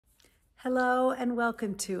Hello and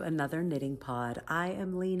welcome to another knitting pod. I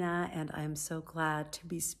am Lena and I am so glad to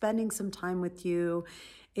be spending some time with you.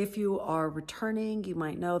 If you are returning, you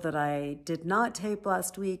might know that I did not tape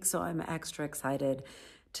last week, so I'm extra excited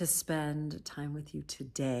to spend time with you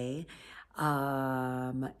today.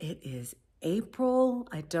 It is April.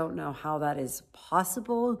 I don't know how that is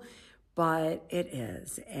possible, but it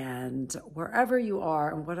is. And wherever you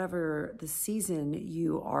are and whatever the season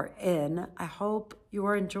you are in, I hope you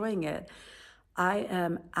are enjoying it. I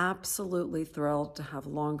am absolutely thrilled to have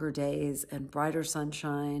longer days and brighter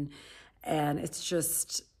sunshine. And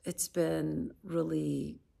it's been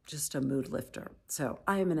really just a mood lifter. So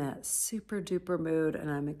I am in a super duper mood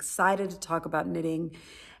and I'm excited to talk about knitting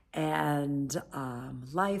and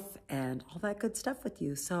life and all that good stuff with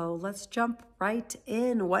you. So let's jump right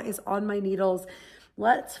in. What is on my needles?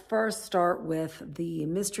 Let's first start with the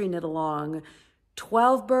mystery knit along.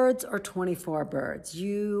 12 birds or 24 birds?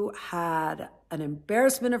 You had an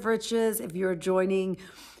embarrassment of riches if you're joining.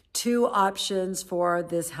 Two options for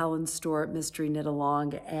this Helen Stewart mystery knit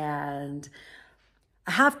along, and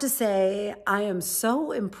I have to say I am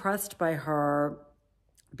so impressed by her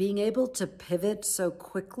being able to pivot so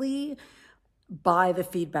quickly by the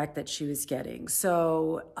feedback that she was getting.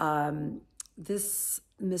 So this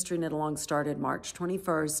mystery knit along started March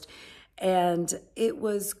 21st, and it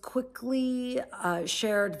was quickly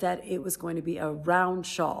shared that it was going to be a round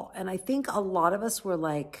shawl. And I think a lot of us were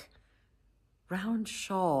like, round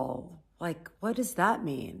shawl, like, what does that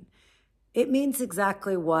mean? It means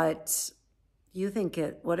exactly what you think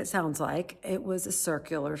what it sounds like. It was a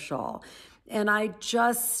circular shawl. And I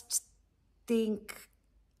just think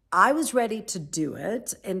I was ready to do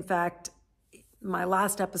it. In fact, my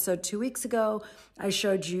last episode 2 weeks ago, I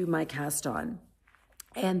showed you my cast on.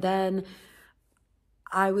 And then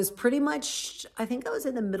I was pretty much, I think I was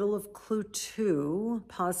in the middle of clue 2,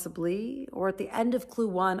 possibly, or at the end of clue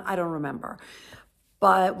 1, I don't remember.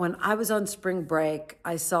 But when I was on spring break,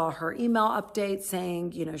 I saw her email update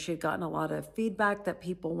saying, she had gotten a lot of feedback that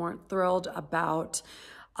people weren't thrilled about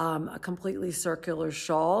a completely circular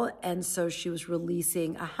shawl. And so she was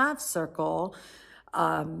releasing a half circle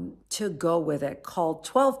to go with it called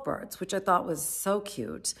 12 Birds, which I thought was so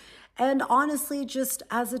cute. And honestly, just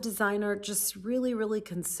as a designer, just really, really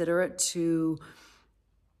considerate to,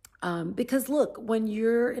 because look, when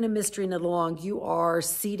you're in a mystery knit along, you are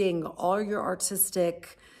ceding all your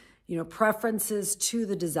artistic, preferences to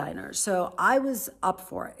the designer. So I was up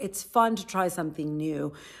for it. It's fun to try something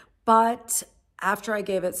new, but after I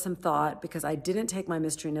gave it some thought, because I didn't take my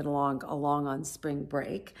mystery knit along on spring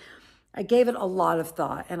break, I gave it a lot of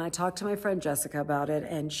thought. And I talked to my friend Jessica about it,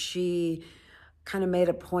 and she kind of made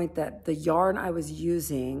a point that the yarn I was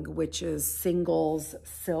using, which is singles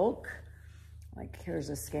silk, like here's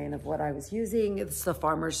a skein of what I was using. It's the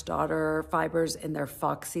Farmer's Daughter fibers in their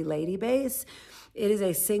Foxy Lady base. It is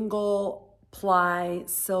a single ply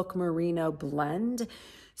silk merino blend.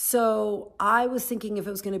 So I was thinking if it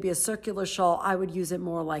was going to be a circular shawl, I would use it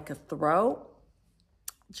more like a throw,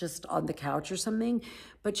 just on the couch or something.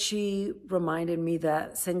 But she reminded me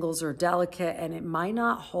that singles are delicate and it might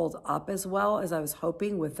not hold up as well as I was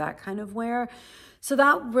hoping with that kind of wear. So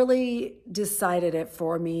that really decided it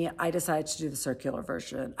for me. I decided to do the circular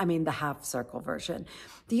version. The half circle version.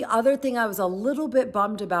 The other thing I was a little bit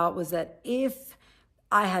bummed about was that if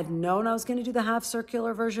I had known I was going to do the half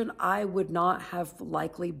circular version, I would not have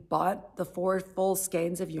likely bought the 4 full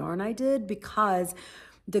skeins of yarn I did, because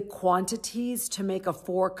the quantities to make a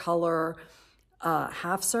 4-color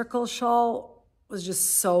half circle shawl was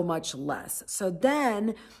just so much less. So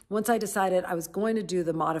then once I decided I was going to do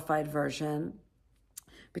the modified version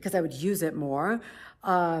because I would use it more,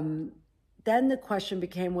 then the question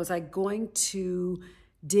became, was I going to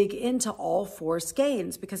dig into all 4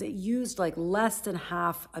 skeins, because it used like less than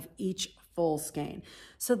half of each full skein.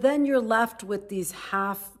 So then you're left with these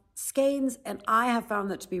half skeins, and I have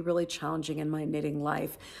found that to be really challenging in my knitting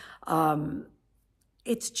life.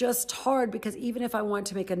 It's just hard, because even if I want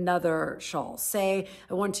to make another shawl, say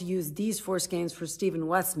I want to use these 4 skeins for Stephen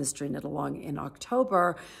West's mystery knit along in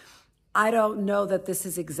October, I don't know that this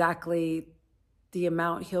is exactly the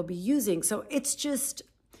amount he'll be using. So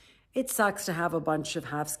it sucks to have a bunch of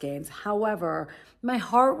half skeins. However, my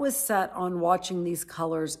heart was set on watching these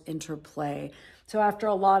colors interplay. So after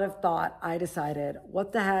a lot of thought, I decided,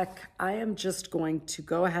 what the heck, I am just going to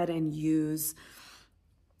go ahead and use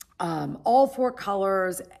all 4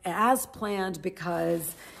 colors as planned,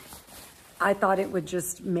 because I thought it would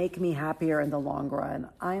just make me happier in the long run.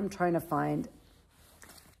 I am trying to find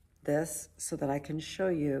this so that I can show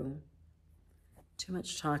you. Too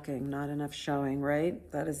much talking, not enough showing,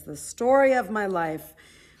 right? That is the story of my life.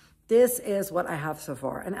 this is what I have so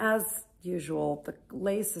far. And as usual, the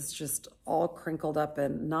lace is just all crinkled up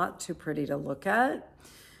and not too pretty to look at,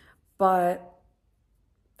 but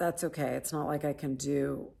that's okay. It's not like I can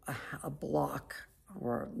do a block,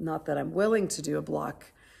 or not that I'm willing to do a block,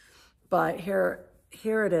 but here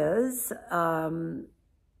it is.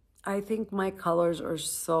 I think my colors are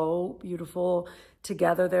so beautiful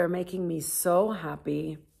together. They're making me so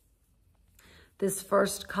happy. This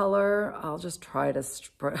first color, I'll just try to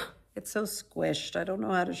spread. It's so squished. I don't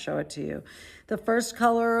know how to show it to you. The first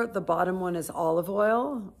color, the bottom one is olive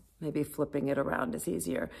oil. Maybe flipping it around is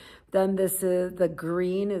easier. Then the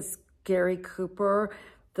green is Gary Cooper.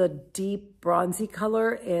 The deep bronzy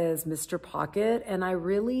color is Mr. Pocket. And I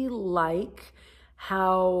really like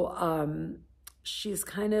how she's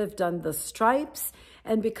kind of done the stripes.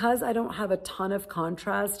 And because I don't have a ton of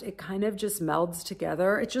contrast, it kind of just melds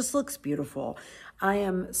together. It just looks beautiful. I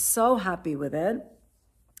am so happy with it.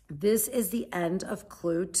 This is the end of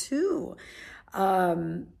Clue 2.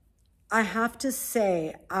 I have to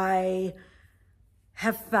say, I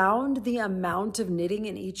have found the amount of knitting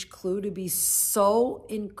in each clue to be so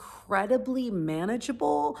incredibly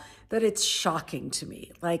manageable that it's shocking to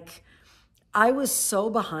me. Like, I was so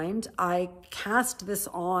behind. I cast this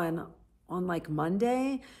on like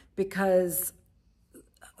Monday because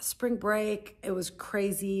spring break, it was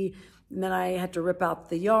crazy. And then I had to rip out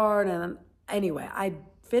the yarn. And anyway, I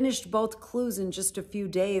finished both clues in just a few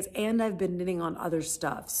days, and I've been knitting on other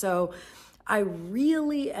stuff. So I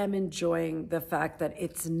really am enjoying the fact that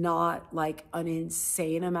it's not like an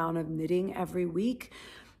insane amount of knitting every week.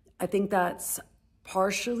 I think that's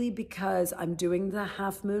partially because I'm doing the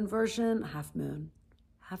half moon version,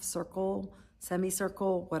 half circle,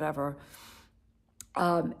 semicircle, whatever.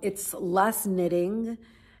 It's less knitting,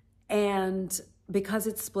 and because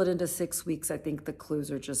it's split into 6 weeks, I think the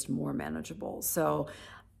clues are just more manageable. So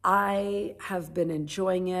I have been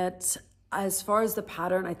enjoying it. As far as the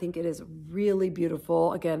pattern, I think it is really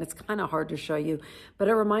beautiful. Again, it's kind of hard to show you, but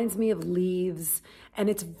it reminds me of leaves, and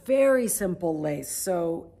it's very simple lace.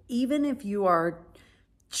 So even if you are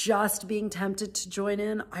just being tempted to join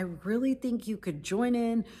in, I really think you could join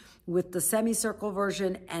in with the semicircle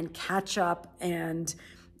version and catch up. And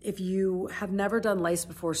if you have never done lace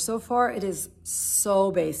before, so far it is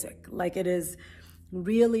so basic. Like, it is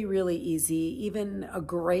really, really easy. Even a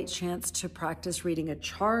great chance to practice reading a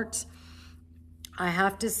chart. I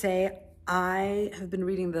have to say, I have been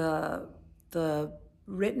reading the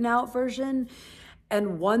written out version.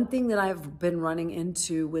 And one thing that I've been running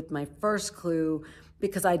into with my first clue,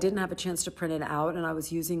 because I didn't have a chance to print it out and I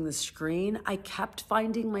was using the screen, I kept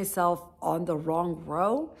finding myself on the wrong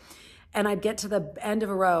row. And I'd get to the end of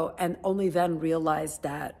a row and only then realize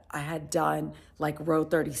that I had done like row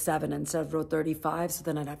 37 instead of row 35. So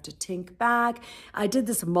then I'd have to tink back. I did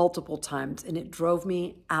this multiple times and it drove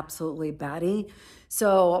me absolutely batty.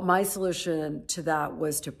 So my solution to that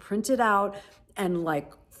was to print it out and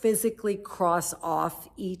like physically cross off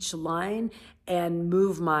each line and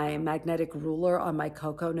move my magnetic ruler on my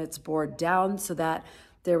Cocoa Knits board down so that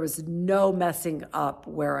there was no messing up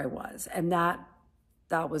where I was. And that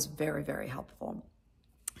was very, very helpful.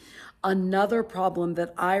 Another problem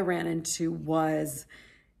that I ran into was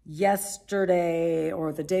yesterday,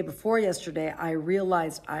 or the day before yesterday, I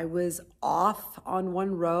realized I was off on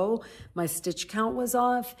one row. My stitch count was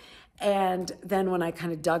off. And then when I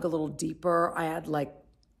kind of dug a little deeper, I had like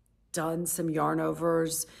done some yarn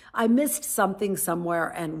overs. I missed something somewhere,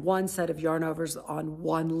 and one set of yarn overs on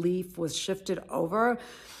one leaf was shifted over.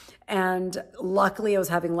 And luckily I was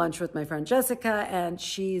having lunch with my friend Jessica, and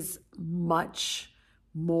she's much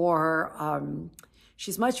more,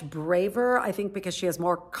 she's much braver, I think, because she has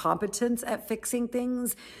more competence at fixing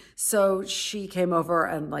things. So she came over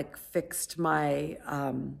and like fixed my,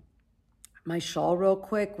 my shawl real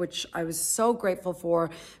quick, which I was so grateful for,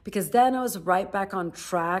 because then I was right back on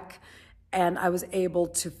track. And I was able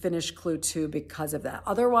to finish Clue 2 because of that.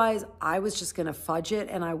 Otherwise, I was just going to fudge it,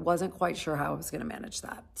 and I wasn't quite sure how I was going to manage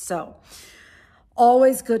that. So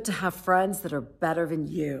always good to have friends that are better than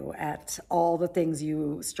you at all the things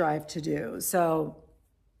you strive to do. So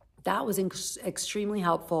that was extremely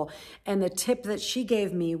helpful. And the tip that she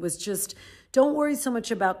gave me was just, don't worry so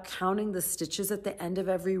much about counting the stitches at the end of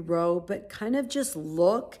every row, but kind of just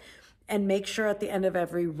look and make sure at the end of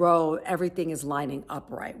every row, everything is lining up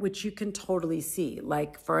right, which you can totally see.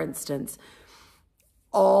 Like, for instance,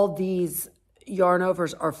 all these yarn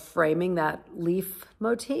overs are framing that leaf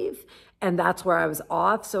motif, and that's where I was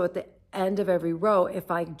off. So at the end of every row,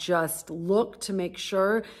 if I just look to make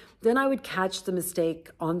sure, then I would catch the mistake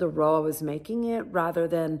on the row I was making it, rather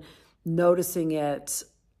than noticing it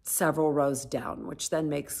several rows down, which then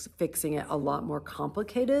makes fixing it a lot more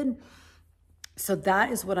complicated. So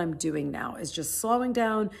that is what I'm doing now, is just slowing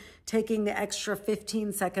down, taking the extra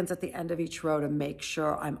 15 seconds at the end of each row to make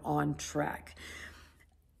sure I'm on track.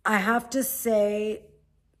 I have to say,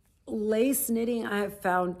 lace knitting I have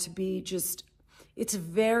found to be just, it's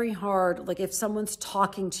very hard. Like if someone's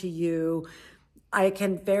talking to you, I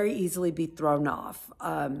can very easily be thrown off.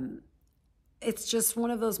 It's just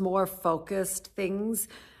one of those more focused things.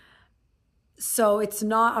 So it's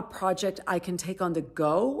not a project I can take on the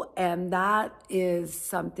go. And that is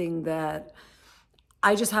something that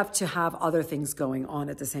I just have to have other things going on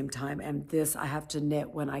at the same time. And this I have to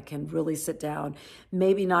knit when I can really sit down,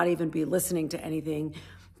 maybe not even be listening to anything,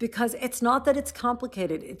 because it's not that it's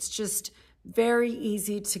complicated. It's just very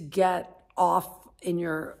easy to get off in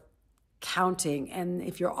your counting. And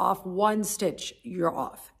if you're off one stitch, you're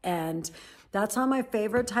off. And that's not my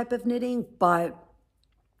favorite type of knitting, but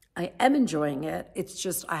I am enjoying it. It's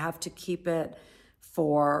just I have to keep it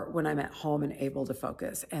for when I'm at home and able to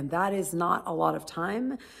focus. And that is not a lot of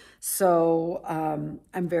time. So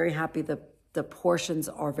I'm very happy that the portions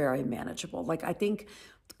are very manageable. Like I think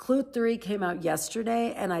Clue 3 came out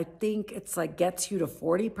yesterday, and I think it's like gets you to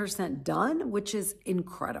 40% done, which is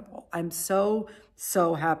incredible. I'm so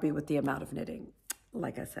happy with the amount of knitting,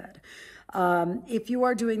 like I said. If you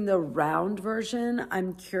are doing the round version,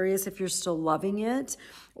 I'm curious if you're still loving it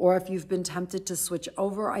or if you've been tempted to switch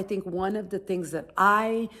over. I think one of the things that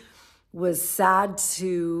I was sad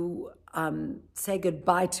to say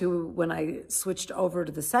goodbye to when I switched over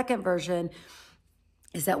to the second version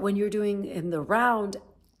is that when you're doing in the round,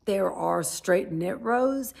 there are straight knit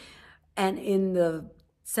rows, and in the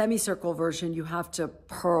semicircle version, you have to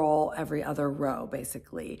purl every other row,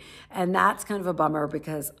 basically. And that's kind of a bummer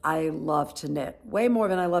because I love to knit way more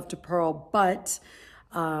than I love to purl, but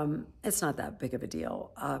it's not that big of a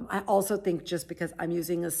deal. I also think just because I'm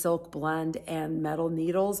using a silk blend and metal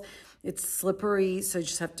needles, it's slippery, so you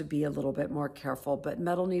just have to be a little bit more careful. But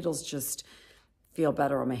metal needles just feel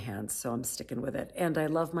better on my hands, so I'm sticking with it. And I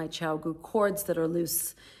love my Chaogu cords that are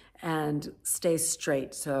loose and stay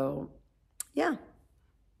straight. So yeah,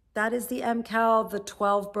 that is the MKAL. The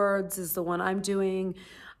 12 birds is the one I'm doing.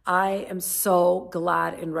 I am so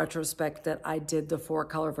glad in retrospect that I did the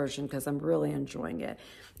 4-color version because I'm really enjoying it.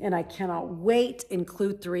 And I cannot wait. In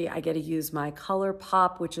Clue 3, I get to use my Color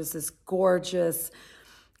Pop, which is this gorgeous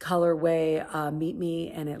colorway, Meet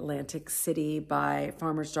Me in Atlantic City by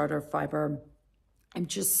Farmer's Daughter Fiber. I'm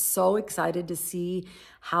just so excited to see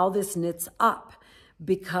how this knits up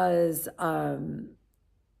because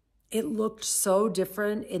it looked so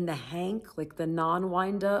different in the hank, like the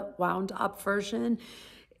non-wound up version.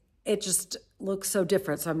 It just looks so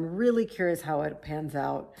different. So I'm really curious how it pans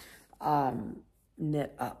out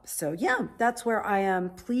knit up. So yeah, that's where I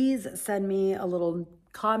am. Please send me a little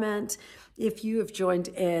comment if you have joined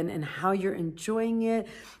in and how you're enjoying it.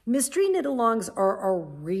 Mystery knit-alongs are a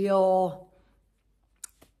real,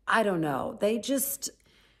 I don't know. They just,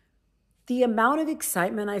 the amount of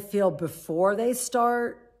excitement I feel before they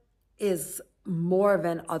start is more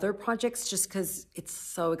than other projects just because it's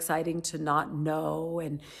so exciting to not know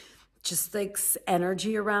and just like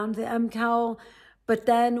energy around the MKAL. But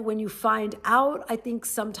then when you find out, I think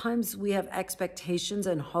sometimes we have expectations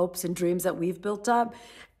and hopes and dreams that we've built up,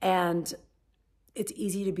 and it's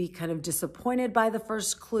easy to be kind of disappointed by the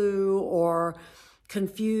first clue or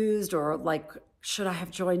confused or like, should I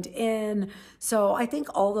have joined in? So I think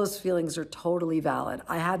all those feelings are totally valid.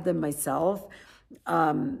 I had them myself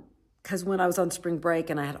because when I was on spring break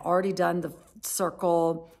and I had already done the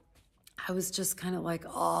circle, I was just kind of like,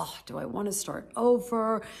 oh, do I want to start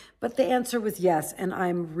over? But the answer was yes, and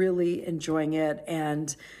I'm really enjoying it.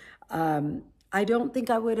 And I don't think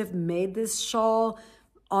I would have made this shawl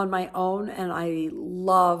on my own, and I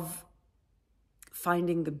love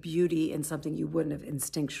finding the beauty in something you wouldn't have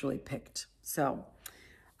instinctually picked. So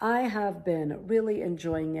I have been really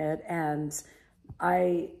enjoying it, and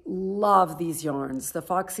I love these yarns. The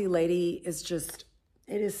Foxy Lady is just,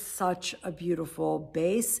 it is such a beautiful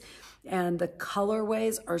base, and the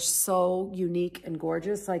colorways are so unique and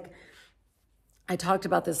gorgeous. Like I talked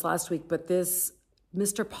about this last week, but this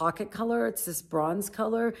Mr. Pocket color, it's this bronze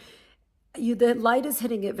color. The light is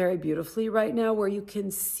hitting it very beautifully right now, where you can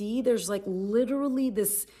see there's like literally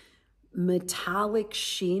this metallic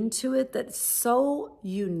sheen to it that's so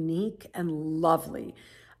unique and lovely.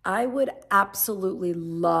 I would absolutely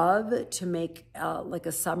love to make like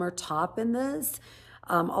a summer top in this.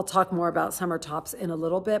 I'll talk more about summer tops in a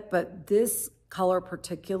little bit, but this color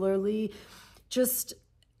particularly, just,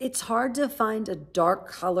 it's hard to find a dark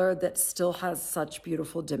color that still has such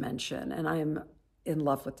beautiful dimension. And I'm in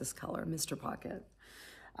love with this color, Mr. Pocket.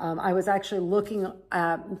 I was actually looking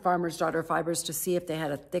at Farmer's Daughter Fibers to see if they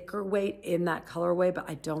had a thicker weight in that colorway, but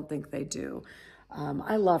I don't think they do.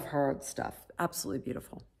 I love her stuff. Absolutely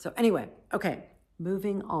beautiful. So anyway, okay,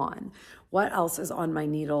 moving on. What else is on my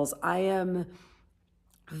needles? I am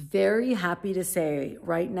very happy to say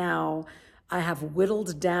right now I have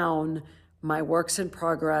whittled down my works in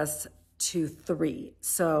progress to 3.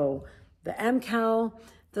 So the MKAL,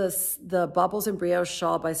 the Bubbles and Brioche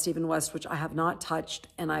Shawl by Stephen West, which I have not touched,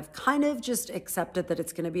 and I've kind of just accepted that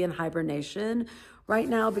it's going to be in hibernation right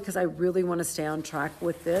now because I really want to stay on track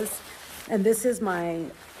with this. And this is my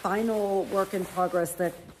final work in progress,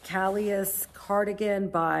 the Kallias cardigan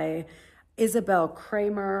by Isabell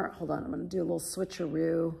Kraemer. Hold on, I'm going to do a little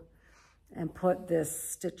switcheroo and put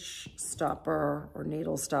this stitch stopper or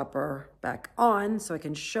needle stopper back on so I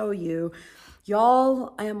can show you.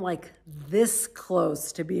 Y'all, I am like this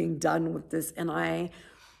close to being done with this, and I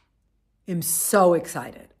am so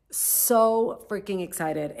excited. So freaking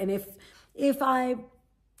excited. And if I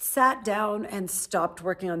sat down and stopped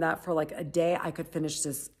working on that for like a day, I could finish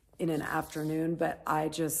this in an afternoon, but I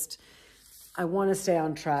want to stay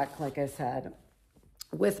on track, like I said,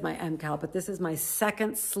 with my MKAL. But this is my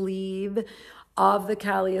second sleeve of the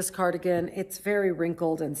Kallias cardigan. It's very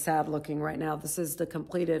wrinkled and sad looking right now. This is the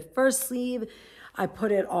completed first sleeve. I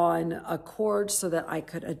put it on a cord so that I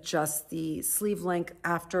could adjust the sleeve length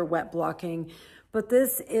after wet blocking. But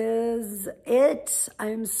this is it.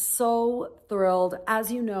 I'm so thrilled.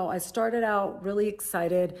 As you know, I started out really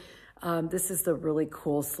excited. This is the really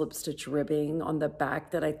cool slip stitch ribbing on the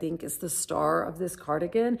back that I think is the star of this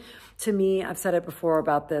cardigan. To me, I've said it before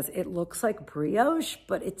about this, it looks like brioche,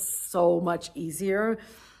 but it's so much easier.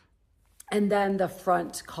 And then the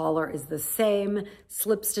front collar is the same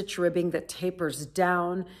slip stitch ribbing that tapers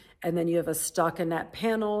down. And then you have a stockinette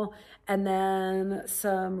panel and then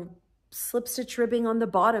some slip stitch ribbing on the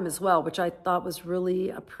bottom as well, which I thought was really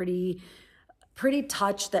a pretty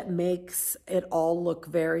touch that makes it all look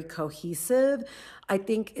very cohesive. I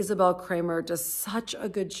think Isabell Kraemer does such a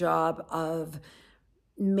good job of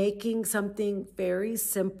making something very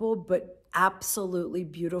simple but absolutely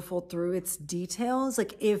beautiful through its details.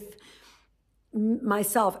 Like if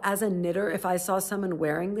myself as a knitter, if I saw someone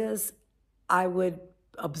wearing this, I would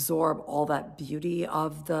absorb all that beauty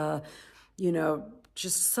of the, you know,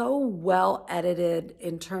 just so well edited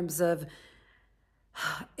in terms of,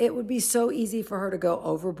 it would be so easy for her to go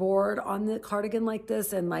overboard on the cardigan like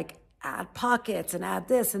this and like add pockets and add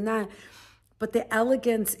this and that. But the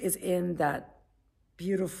elegance is in that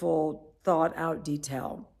beautiful thought out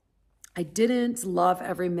detail. I didn't love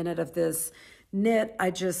every minute of this knit. I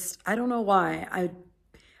don't know why.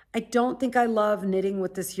 I don't think I love knitting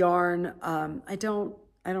with this yarn. I don't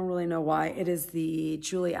really know why. It is the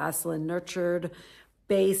Julie Asselin Nurtured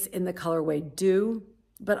base in the colorway Dew.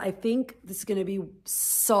 But I think this is going to be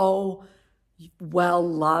so well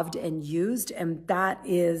loved and used. And that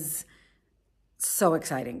is so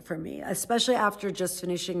exciting for me, especially after just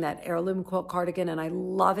finishing that heirloom quilt cardigan. And I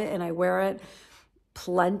love it and I wear it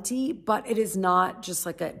plenty, but it is not just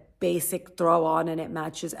like a basic throw on and it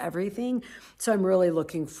matches everything. So I'm really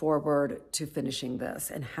looking forward to finishing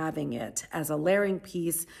this and having it as a layering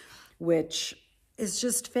piece, which is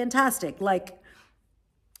just fantastic. Like,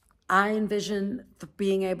 I envision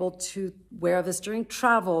being able to wear this during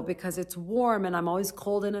travel because it's warm and I'm always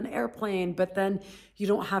cold in an airplane, but then you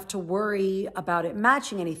don't have to worry about it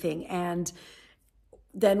matching anything. And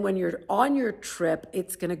then when you're on your trip,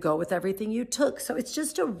 it's going to go with everything you took. So it's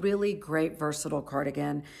just a really great, versatile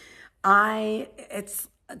cardigan.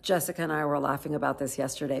 Jessica and I were laughing about this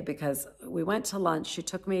yesterday because we went to lunch. She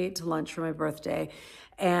took me to lunch for my birthday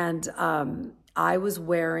and I was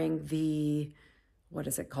wearing the, what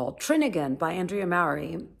is it called? Trinigan by Andrea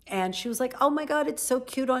Mowry. And she was like, oh my God, it's so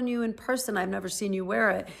cute on you in person. I've never seen you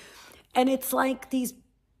wear it. And it's like these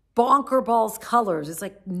bonker balls colors. It's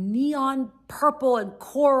like neon purple and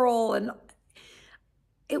coral. And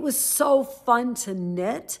it was so fun to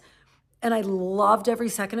knit. And I loved every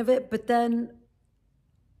second of it. But then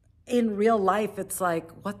in real life, it's like,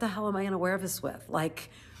 what the hell am I going to wear this with? Like,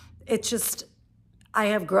 it's just, I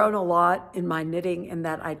have grown a lot in my knitting in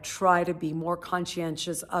that I try to be more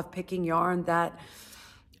conscientious of picking yarn that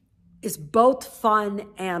is both fun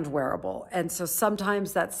and wearable. And so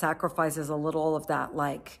sometimes that sacrifices a little of that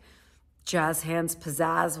like jazz hands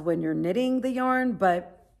pizzazz when you're knitting the yarn.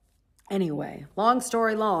 But anyway, long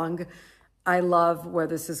story long, I love where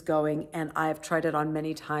this is going and I've tried it on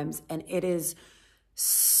many times and it is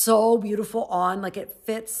so beautiful on, like it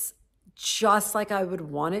fits just like I would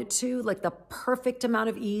want it to, like the perfect amount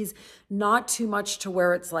of ease, not too much to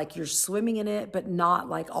where it's like you're swimming in it, but not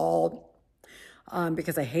like all,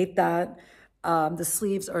 because I hate that. The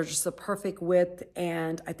sleeves are just the perfect width.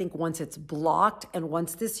 And I think once it's blocked and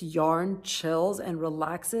once this yarn chills and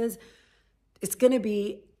relaxes, it's going to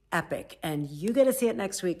be epic. And you get to see it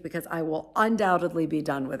next week because I will undoubtedly be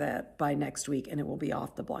done with it by next week and it will be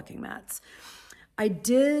off the blocking mats. I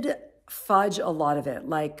did fudge a lot of it.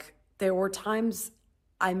 Like there were times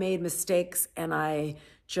I made mistakes and I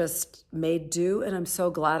just made do. And I'm so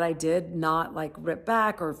glad I did not like rip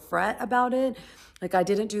back or fret about it. Like I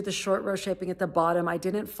didn't do the short row shaping at the bottom. I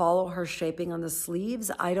didn't follow her shaping on the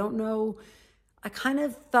sleeves. I don't know. I kind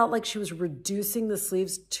of felt like she was reducing the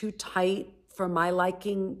sleeves too tight for my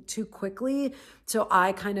liking too quickly. So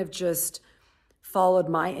I kind of just followed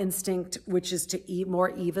my instinct, which is to more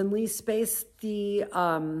evenly space the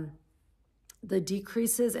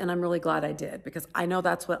decreases. And I'm really glad I did because I know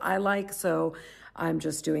that's what I like. So I'm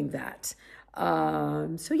just doing that.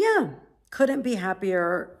 So yeah, couldn't be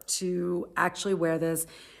happier to actually wear this.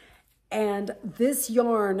 And this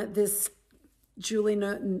yarn, this Julie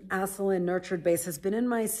Asselin Nurtured Base has been in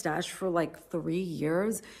my stash for like 3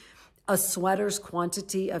 years. A sweater's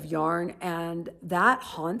quantity of yarn, and that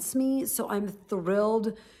haunts me. So I'm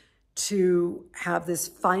thrilled to have this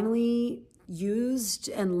finally used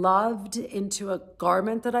and loved into a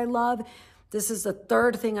garment that I love. This is the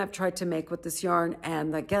third thing I've tried to make with this yarn,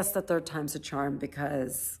 and I guess the third time's a charm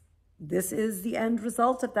because this is the end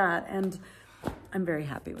result of that, and I'm very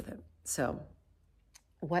happy with it. So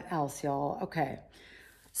what else, y'all? Okay.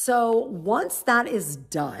 So once that is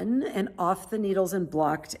done and off the needles and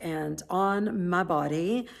blocked and on my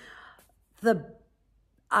body,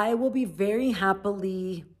 I will be very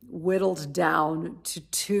happily whittled down to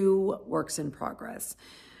 2 works in progress.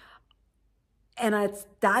 And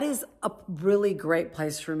that is a really great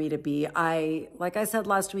place for me to be. Like I said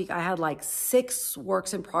last week, I had like 6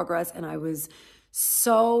 works in progress and I was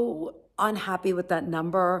so unhappy with that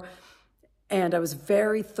number. And I was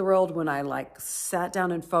very thrilled when I like sat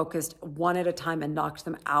down and focused one at a time and knocked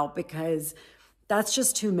them out because that's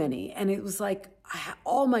just too many. And it was like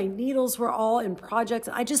all my needles were all in projects.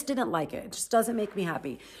 I just didn't like it. It just doesn't make me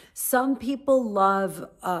happy. Some people love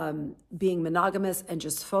being monogamous and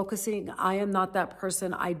just focusing. I am not that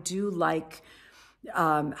person. I do like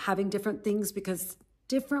having different things because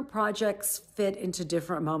different projects fit into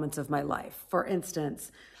different moments of my life. For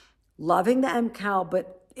instance, loving the MKAL,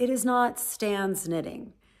 but it is not stands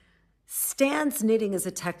knitting. Stands knitting is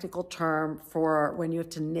a technical term for when you have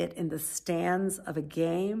to knit in the stands of a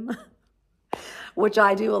game, which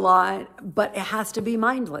I do a lot, but it has to be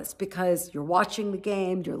mindless because you're watching the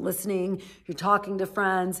game, you're listening, you're talking to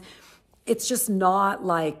friends. It's just not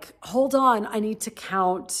like, hold on, I need to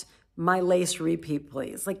count my lace repeat,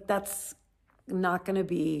 please. Like that's not going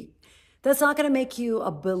to make you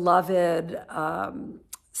a beloved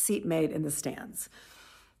seatmate in the stands.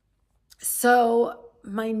 So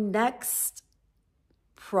my next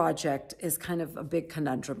project is kind of a big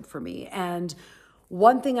conundrum for me. And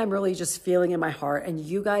one thing I'm really just feeling in my heart, and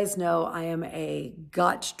you guys know I am a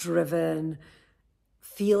gut-driven,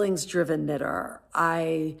 feelings-driven knitter.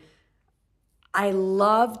 I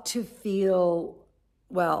love to feel,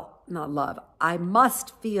 well, not love, I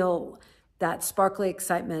must feel that sparkly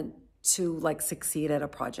excitement to like succeed at a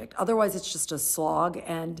project. Otherwise, it's just a slog,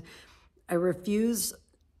 and I refuse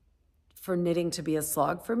for knitting to be a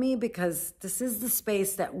slog for me because this is the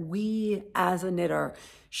space that we as a knitter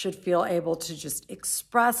should feel able to just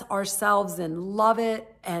express ourselves and love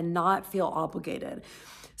it and not feel obligated.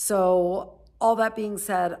 So all that being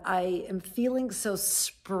said, I am feeling so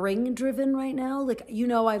spring driven right now. Like, you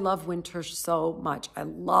know, I love winter so much. I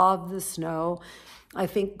love the snow. I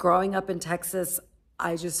think growing up in Texas,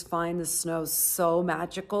 I just find the snow so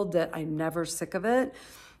magical that I'm never sick of it.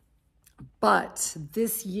 But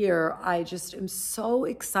this year, I just am so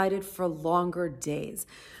excited for longer days.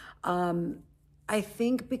 I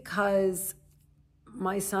think because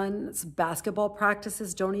my son's basketball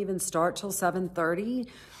practices don't even start till 7:30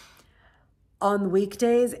 on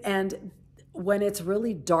weekdays. And when it's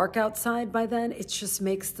really dark outside by then, it just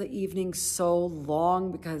makes the evening so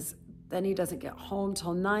long because then he doesn't get home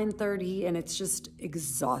till 9:30 and it's just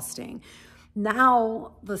exhausting.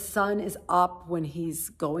 Now the sun is up when he's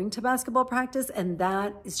going to basketball practice, and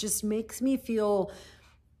that is just makes me feel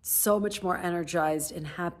so much more energized and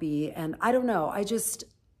happy. And I don't know, I just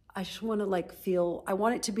want to like feel, I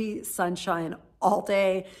want it to be sunshine all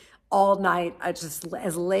day, all night, just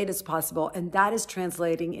as late as possible. And that is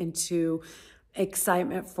translating into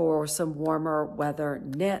excitement for some warmer weather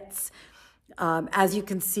knits. As you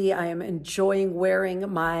can see, I am enjoying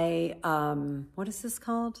wearing my, what is this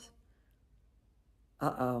called?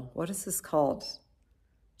 What is this called?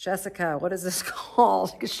 Jessica, what is this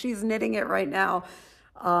called? Because she's knitting it right now.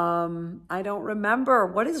 I don't remember.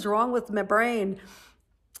 What is wrong with my brain?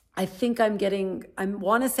 I think I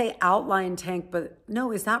want to say outline tank, but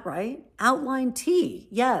no, is that right? Outline tee,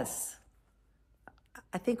 yes.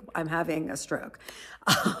 I think I'm having a stroke.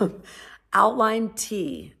 Outline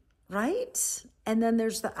tee, right? And then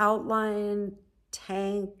there's the outline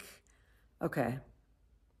tank. Okay,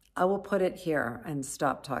 I will put it here and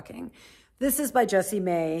stop talking. This is by Jessie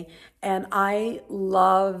May, and I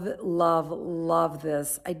love, love, love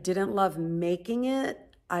this. I didn't love making it.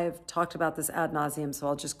 I've talked about this ad nauseum, so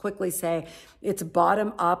I'll just quickly say it's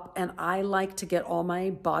bottom up, and I like to get all my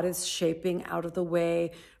bodice shaping out of the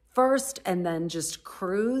way first and then just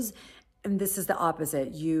cruise. And this is the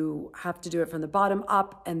opposite. You have to do it from the bottom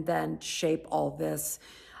up and then shape all this.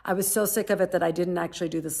 I was so sick of it that I didn't actually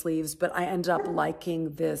do the sleeves, but I ended up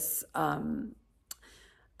liking this kind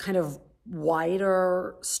of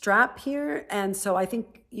wider strap here. And so I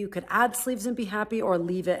think you could add sleeves and be happy, or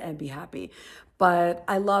leave it and be happy. But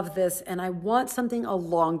I love this, and I want something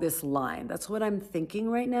along this line. That's what I'm thinking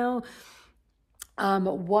right now.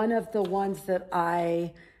 One of the ones that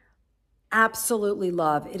I absolutely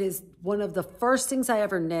love, it is one of the first things I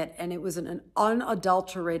ever knit, and it was an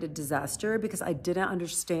unadulterated disaster because I didn't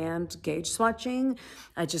understand gauge swatching.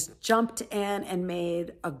 I just jumped in and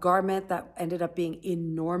made a garment that ended up being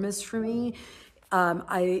enormous for me.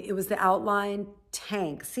 It was the outline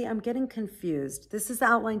tank. See, I'm getting confused. This is the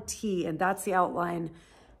outline tee, and that's the outline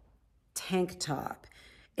tank top.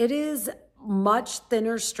 It is much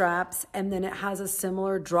thinner straps, and then it has a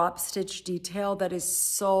similar drop stitch detail that is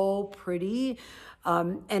so pretty.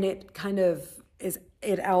 And it kind of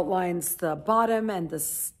it outlines the bottom and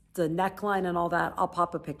the neckline and all that. I'll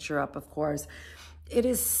pop a picture up, of course. It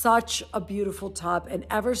is such a beautiful top. And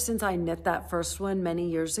ever since I knit that first one many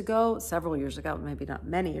years ago, several years ago, maybe not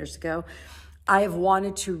many years ago, I have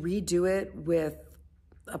wanted to redo it with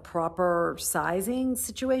a proper sizing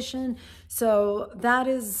situation. So that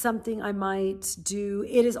is something I might do.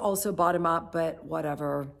 It is also bottom up, but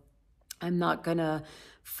whatever. I'm not gonna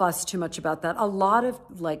fuss too much about that. A lot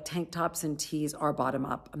of like tank tops and tees are bottom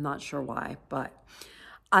up. I'm not sure why, but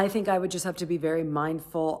I think I would just have to be very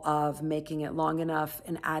mindful of making it long enough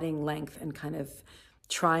and adding length and kind of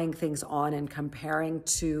trying things on and comparing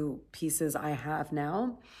to pieces I have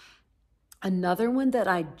now. Another one that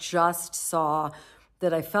I just saw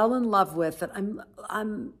that I fell in love with, that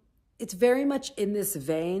it's very much in this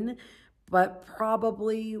vein, but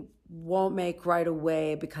probably won't make right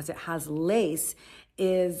away because it has lace,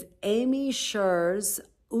 is Aimee Sher's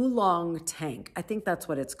Oolong tank. I think that's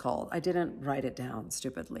what it's called. I didn't write it down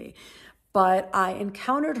stupidly, but I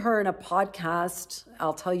encountered her in a podcast.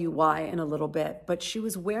 I'll tell you why in a little bit, but she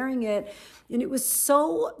was wearing it and it was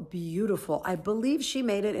so beautiful. I believe she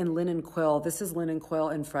made it in linen quill. This is linen quill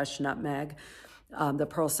and fresh nutmeg, the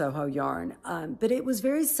Purl SoHo yarn. But it was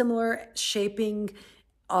very similar shaping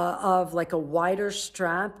of like a wider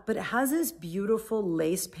strap, but it has this beautiful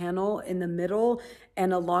lace panel in the middle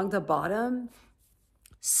and along the bottom.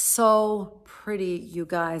 So pretty, you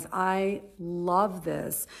guys. I love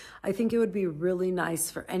this. I think it would be really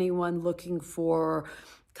nice for anyone looking for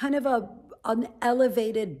kind of an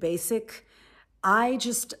elevated basic. I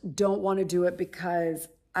just don't want to do it because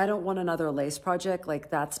I don't want another lace project.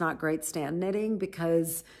 Like, that's not great stand knitting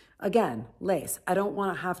because, again, lace. I don't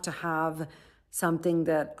want to have something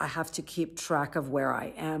that I have to keep track of where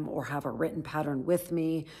I am or have a written pattern with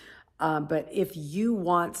me. But if you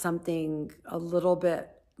want something a little bit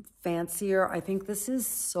fancier, I think this is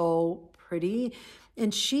so pretty.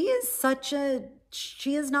 And she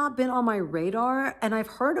has not been on my radar, and I've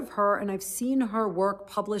heard of her and I've seen her work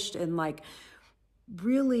published in like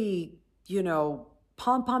really,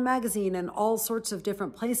 Pom Pom magazine and all sorts of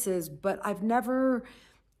different places, but I've never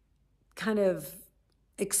kind of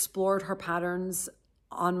explored her patterns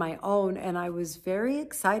on my own, and I was very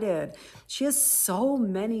excited. She has so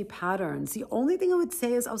many patterns. The only thing I would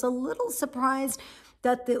say is I was a little surprised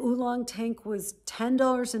that the Oolong tank was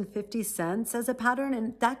 $10.50 as a pattern,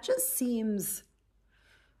 and that just seems,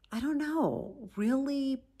 I don't know,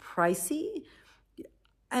 really pricey.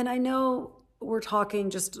 And I know we're talking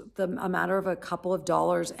just a matter of a couple of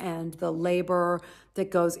dollars, and the labor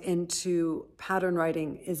that goes into pattern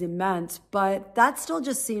writing is immense, but that still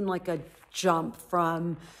just seemed like a jump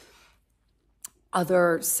from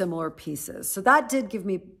other similar pieces. So that did give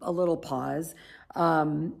me a little pause.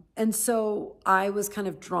 And so I was kind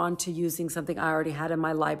of drawn to using something I already had in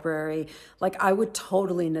my library. Like I would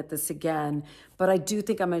totally knit this again, but I do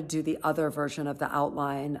think I'm going to do the other version of the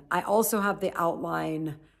outline. I also have the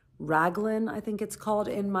outline raglan, I think it's called,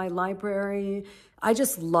 in my library. I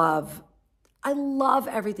love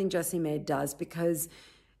everything Jessie Maed does because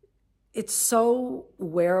it's so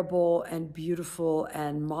wearable and beautiful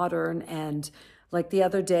and modern. And like the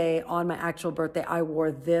other day on my actual birthday, I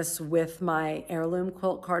wore this with my heirloom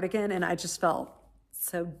quilt cardigan and I just felt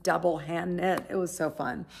so double hand knit. It was so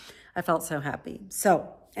fun. I felt so happy.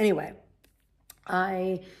 So anyway,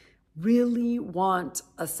 I really want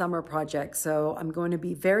a summer project. So I'm going to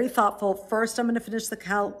be very thoughtful. First, I'm going to finish the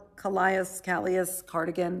Kallias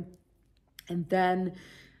cardigan and then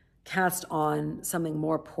cast on something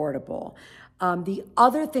more portable. The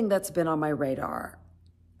other thing that's been on my radar,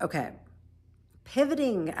 okay,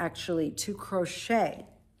 pivoting actually to crochet.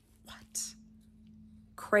 What?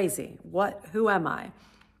 Crazy. What? Who am I?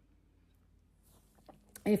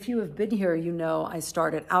 If you have been here, you know I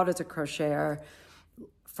started out as a crocheter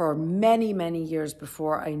for many, many years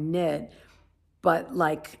before I knit, but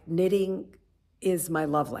like knitting is my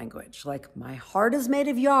love language. Like my heart is made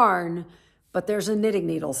of yarn, but there's a knitting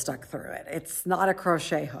needle stuck through it. It's not a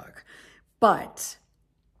crochet hook. But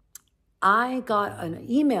I got an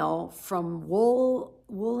email from Wool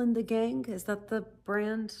and the Gang. Is that the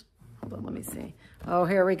brand? Hold on, let me see. Oh,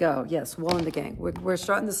 here we go. Yes, Wool and the Gang. We're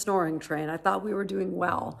starting the snoring train. I thought we were doing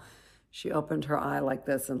well. She opened her eye like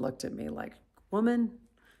this and looked at me like, woman,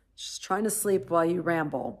 just trying to sleep while you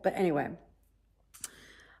ramble. But anyway,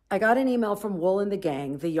 I got an email from Wool and the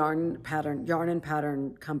Gang, the yarn and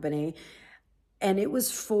pattern company. And it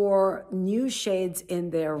was for new shades in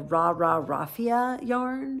their Raffia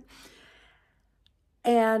yarn.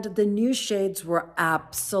 And the new shades were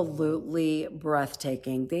absolutely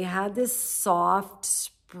breathtaking. They had this soft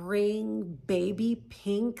spring baby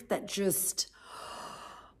pink that just,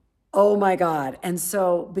 oh my God. And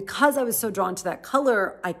so because I was so drawn to that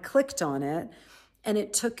color, I clicked on it and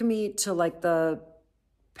it took me to like the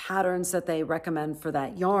patterns that they recommend for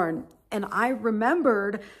that yarn. And I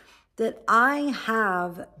remembered that I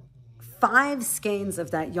have 5 skeins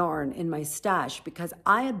of that yarn in my stash because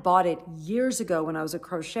I had bought it years ago when I was a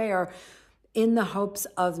crocheter in the hopes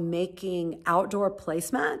of making outdoor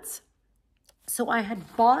placemats. So I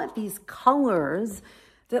had bought these colors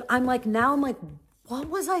that I'm like, what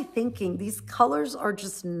was I thinking? These colors are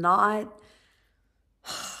just not,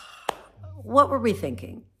 what were we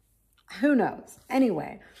thinking? Who knows?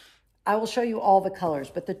 Anyway, I will show you all the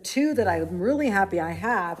colors, but the 2 that I'm really happy I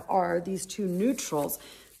have are these 2 neutrals.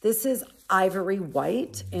 This is ivory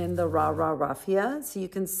white in the Raffia. So you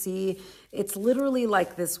can see it's literally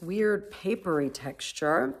like this weird papery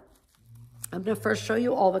texture. I'm gonna first show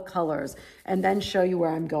you all the colors and then show you where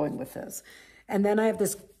I'm going with this. And then I have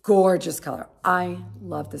this gorgeous color. I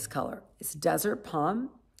love this color. It's Desert Palm.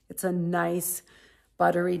 It's a nice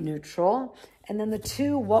buttery neutral. And then the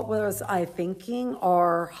 2, what was I thinking,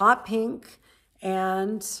 are hot pink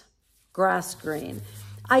and grass green.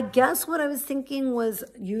 I guess what I was thinking was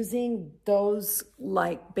using those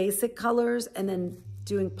like basic colors and then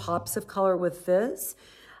doing pops of color with this.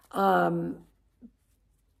 But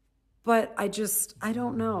I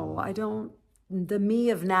don't know. The me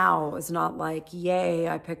of now is not like, yay,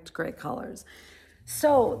 I picked great colors.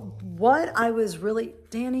 So what I was really,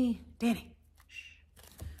 Danny,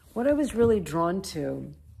 what I was really drawn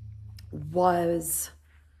to was,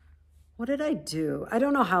 what did I do? I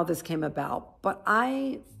don't know how this came about, but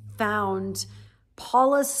I found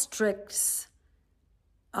Paula Strick's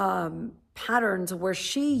patterns where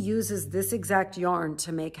she uses this exact yarn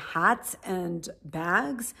to make hats and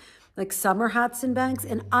bags, like summer hats and bags.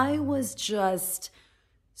 And I was just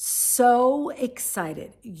so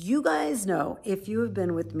excited. You guys know, if you have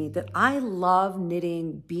been with me, that I love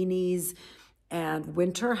knitting beanies and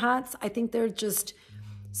winter hats. I think they're just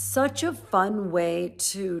such a fun way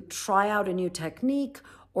to try out a new technique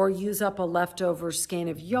or use up a leftover skein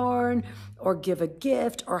of yarn or give a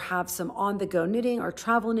gift or have some on-the-go knitting or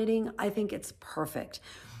travel knitting. I think it's perfect.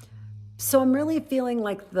 So I'm really feeling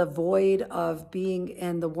like the void of being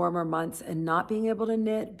in the warmer months and not being able to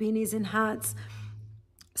knit beanies and hats.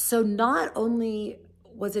 So not only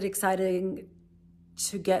was it exciting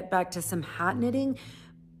to get back to some hat knitting,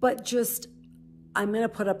 but just, I'm going to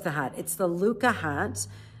put up the hat. It's the Lucca hat.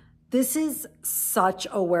 This is such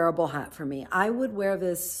a wearable hat for me. I would wear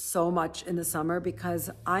this so much in the summer because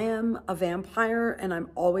I am a vampire and I'm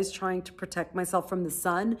always trying to protect myself from the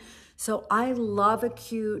sun. So I love a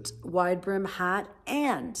cute wide brim hat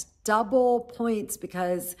and double points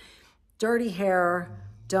because dirty hair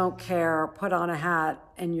don't care, put on a hat,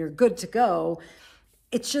 and you're good to go.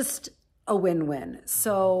 It's just a win-win.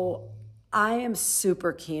 So I am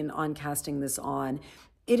super keen on casting this on.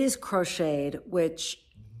 It is crocheted, which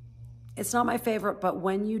it's not my favorite, but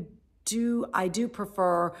when you do, I do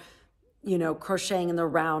prefer, you know, crocheting in the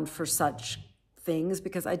round for such things,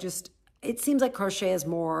 because it seems like crochet is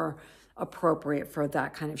more appropriate for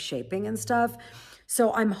that kind of shaping and stuff.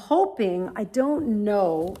 So I'm hoping, I don't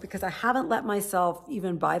know, because I haven't let myself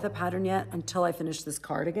even buy the pattern yet until I finish this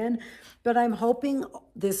cardigan, but I'm hoping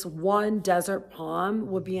this one desert palm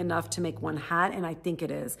will be enough to make one hat, and I think it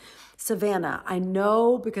is. Savannah, I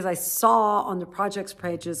know because I saw on the projects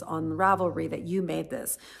pages on Ravelry that you made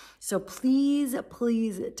this. So please,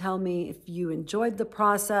 please tell me if you enjoyed the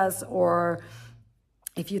process or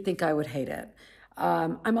if you think I would hate it.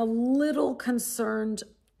 I'm a little concerned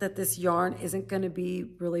that this yarn isn't going to be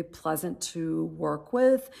really pleasant to work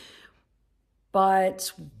with,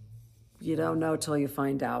 but you don't know till you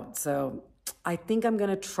find out. So I think I'm going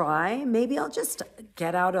to try. Maybe I'll just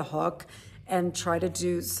get out a hook and try to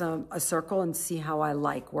do a circle and see how I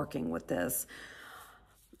like working with this.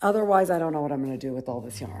 Otherwise, I don't know what I'm going to do with all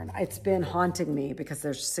this yarn. It's been haunting me because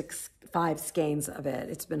there's 5 skeins of it.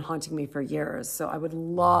 It's been haunting me for years. So I would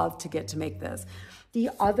love to get to make this. The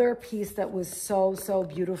other piece that was so, so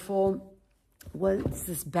beautiful was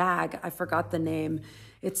this bag. I forgot the name.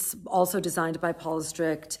 It's also designed by Paula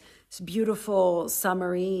Strict. It's beautiful,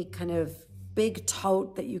 summery, kind of big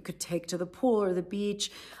tote that you could take to the pool or the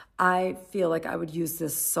beach. I feel like I would use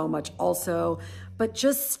this so much also, but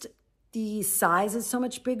just the size is so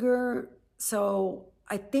much bigger. So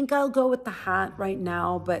I think I'll go with the hat right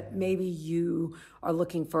now, but maybe you are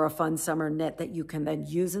looking for a fun summer knit that you can then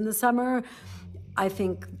use in the summer. I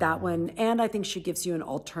think that one, and I think she gives you an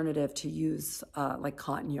alternative to use like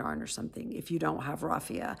cotton yarn or something if you don't have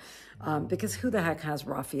raffia, because who the heck has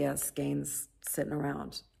raffia skeins sitting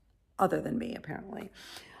around other than me, apparently.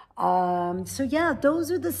 So yeah,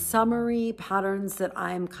 those are the summary patterns that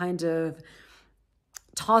I'm kind of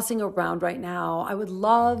tossing around right now. I would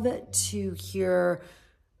love to hear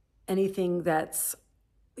anything that's,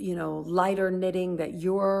 you know, lighter knitting that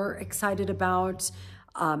you're excited about.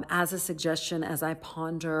 As a suggestion, as I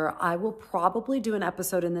ponder, I will probably do an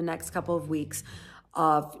episode in the next couple of weeks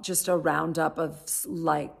of just a roundup of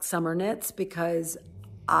like summer knits, because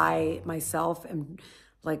I myself am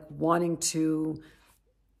like wanting to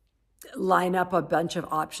line up a bunch of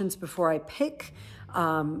options before I pick.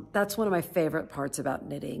 That's one of my favorite parts about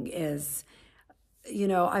knitting is, you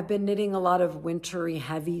know, I've been knitting a lot of wintry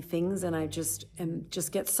heavy things, and I just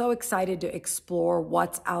get so excited to explore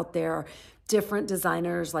what's out there. Different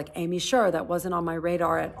designers like Aimee Sher, that wasn't on my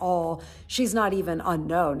radar at all. She's not even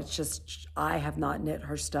unknown. It's just I have not knit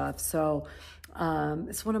her stuff. So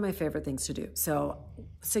it's one of my favorite things to do. So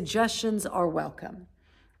suggestions are welcome.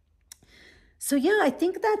 So yeah, I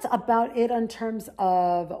think that's about it in terms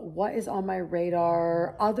of what is on my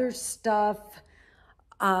radar. Other stuff,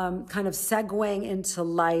 kind of segueing into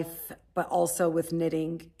life, but also with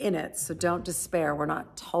knitting in it. So don't despair. We're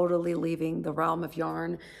not totally leaving the realm of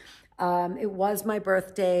yarn. It was my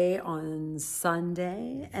birthday on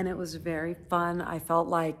Sunday, and it was very fun. I felt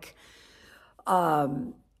like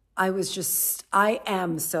I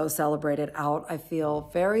am so celebrated out. I feel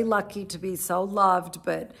very lucky to be so loved,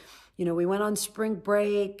 but you know, we went on spring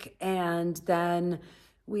break, and then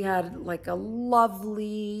we had like a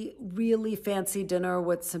lovely, really fancy dinner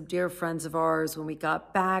with some dear friends of ours when we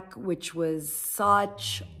got back, which was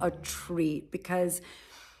such a treat, because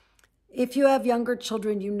if you have younger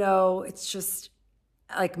children, you know, it's just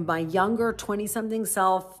like my younger 20-something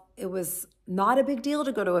self, it was not a big deal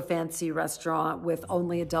to go to a fancy restaurant with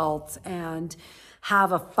only adults and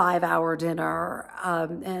have a 5-hour dinner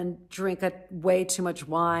and drink way too much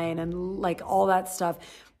wine and like all that stuff.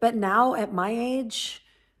 But now at my age,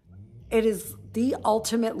 it is the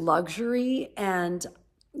ultimate luxury and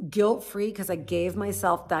guilt-free, because I gave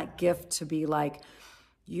myself that gift to be like,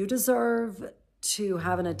 you deserve to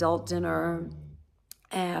have an adult dinner.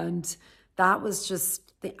 And that was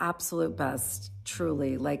just the absolute best,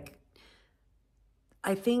 truly. Like,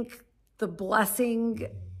 I think the blessing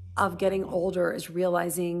of getting older is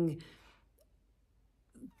realizing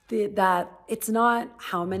that it's not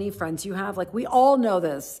how many friends you have. Like, we all know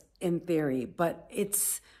this in theory, but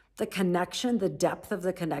it's the connection, the depth of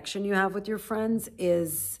the connection you have with your friends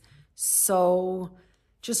is so,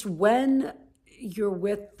 just when you're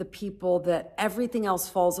with the people that everything else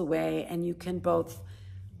falls away and you can both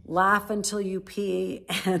laugh until you pee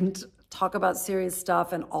and talk about serious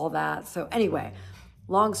stuff and all that. So anyway,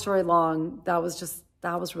 long story long, that was just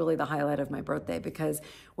that was really the highlight of my birthday, because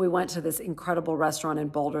we went to this incredible restaurant in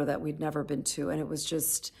Boulder that we'd never been to. And it was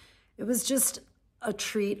just a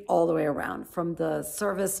treat all the way around, from the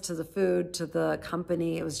service to the food to the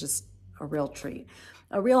company. It was just a real treat,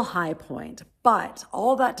 a real high point. But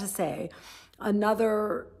all that to say,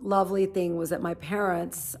 another lovely thing was that my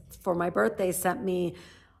parents, for my birthday, sent me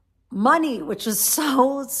money, which is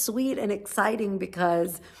so sweet and exciting,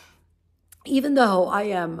 because even though I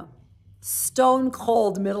am stone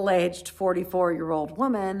cold, middle-aged, 44-year-old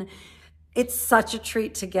woman, it's such a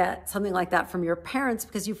treat to get something like that from your parents,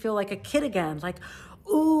 because you feel like a kid again, like,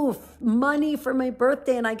 ooh, money for my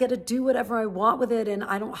birthday, and I get to do whatever I want with it, and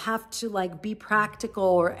I don't have to like be practical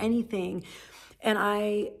or anything. And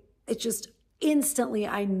it just instantly,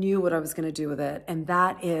 I knew what I was going to do with it. And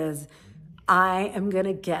that is, I am going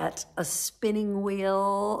to get a spinning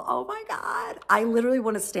wheel. Oh my God. I literally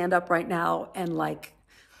want to stand up right now and like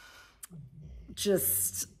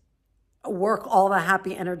just work all the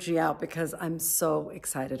happy energy out, because I'm so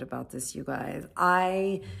excited about this, you guys.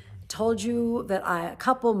 I told you that a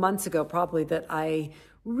couple months ago probably, that I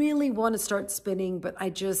really want to start spinning, but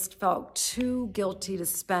I just felt too guilty to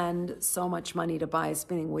spend so much money to buy a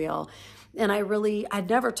spinning wheel. And I'd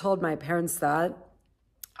never told my parents that,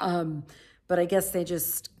 but I guess they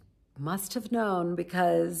just must have known,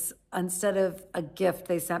 because instead of a gift,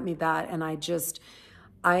 they sent me that. And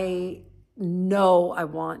I know I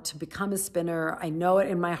want to become a spinner. I know it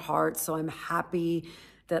in my heart. So I'm happy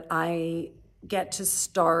that I get to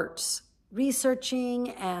start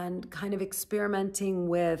researching and kind of experimenting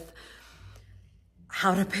with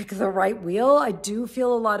how to pick the right wheel. I do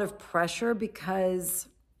feel a lot of pressure, because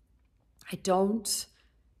I don't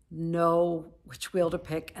know which wheel to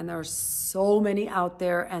pick. And there's so many out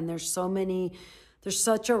there, and there's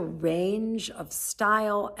such a range of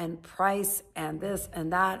style and price and this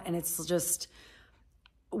and that. And it's just,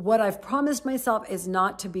 what I've promised myself is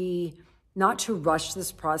not to rush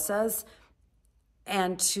this process,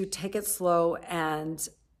 and to take it slow and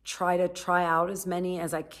try out as many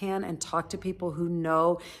as I can, and talk to people who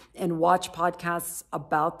know and watch podcasts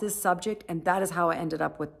about this subject. And that is how I ended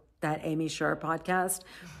up with that Aimee Sher podcast,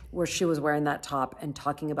 where she was wearing that top and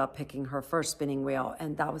talking about picking her first spinning wheel.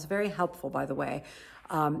 And that was very helpful, by the way.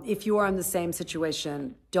 If you are in the same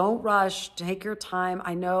situation, don't rush, take your time.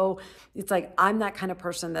 I know it's like, I'm that kind of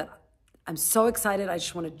person that I'm so excited, I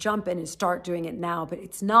just want to jump in and start doing it now. But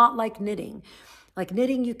it's not like knitting. Like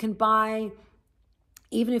knitting, you can buy,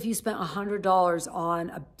 even if you spent $100 on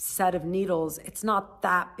a set of needles, it's not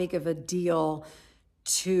that big of a deal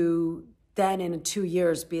to then in 2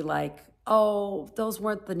 years be like, oh, those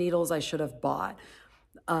weren't the needles I should have bought.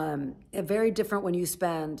 Very different when you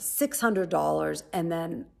spend $600 and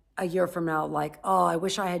then a year from now, like, oh, I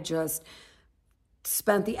wish I had just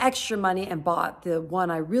spent the extra money and bought the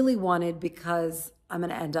one I really wanted, because I'm going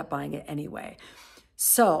to end up buying it anyway.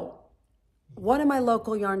 So one of my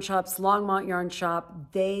local yarn shops, Longmont Yarn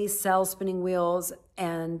Shop, they sell spinning wheels,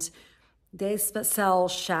 and they sell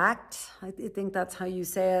shacked. I think that's how you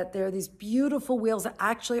say it. There are these beautiful wheels that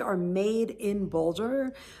actually are made in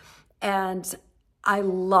Boulder. And I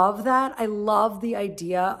love that. I love the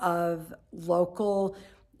idea of local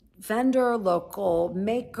vendor, local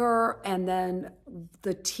maker. And then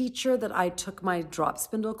the teacher that I took my drop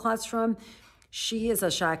spindle class from, she is a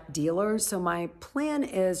shack dealer. So my plan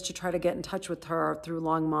is to try to get in touch with her through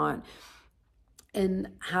Longmont and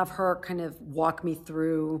have her kind of walk me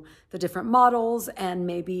through the different models and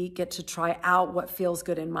maybe get to try out what feels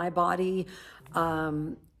good in my body.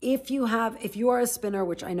 If you are a spinner,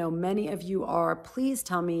 which I know many of you are, please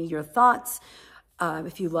tell me your thoughts.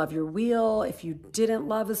 If you love your wheel, if you didn't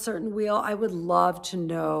love a certain wheel, I would love to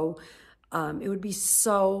know. It would be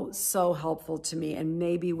so helpful to me, and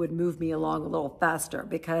maybe would move me along a little faster,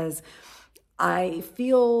 because I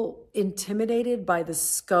feel intimidated by the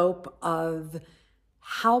scope of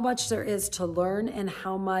how much there is to learn and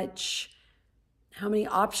how many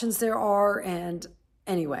options there are. And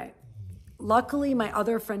anyway, luckily my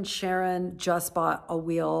other friend Sharon just bought a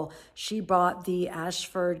wheel. She bought the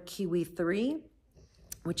Ashford Kiwi 3,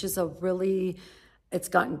 which is it's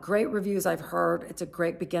gotten great reviews, I've heard. It's a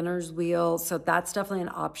great beginner's wheel, so that's definitely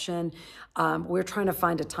an option. We're trying to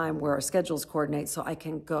find a time where our schedules coordinate so I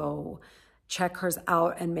can go check hers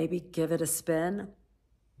out and maybe give it a spin.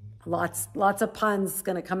 Lots of puns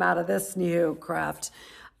gonna come out of this new craft.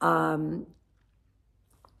 But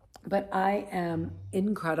I am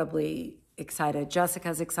incredibly excited.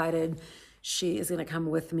 Jessica's excited. She is gonna come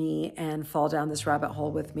with me and fall down this rabbit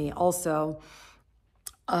hole with me also.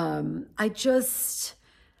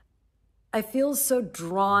 I feel so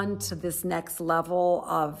drawn to this next level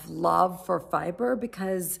of love for fiber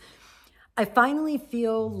because I finally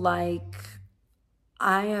feel like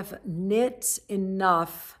I have knit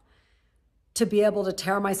enough to be able to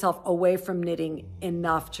tear myself away from knitting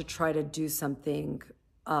enough to try to do something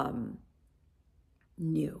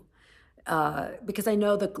new. Because I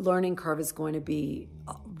know the learning curve is going to be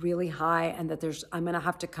really high and that I'm going to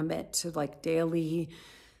have to commit to like daily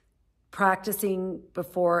practicing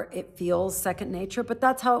before it feels second nature. But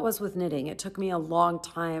that's how it was with knitting. It took me a long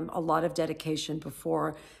time, a lot of dedication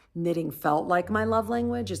before knitting felt like my love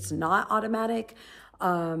language. It's not automatic.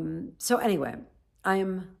 So anyway,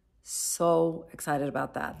 I'm so excited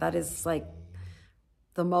about that. That is like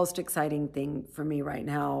the most exciting thing for me right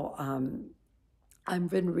now. I've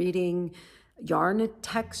been reading Yarn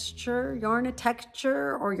Texture.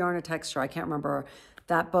 I can't remember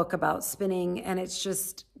that book about spinning, and it's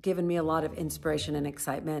just given me a lot of inspiration and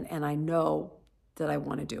excitement, and I know that I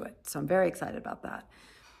want to do it. So I'm very excited about that.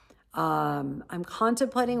 I'm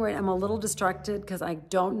contemplating, I'm a little distracted because I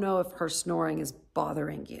don't know if her snoring is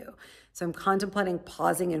bothering you. So I'm contemplating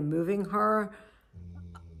pausing and moving her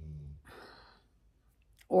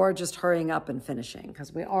or just hurrying up and finishing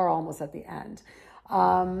because we are almost at the end.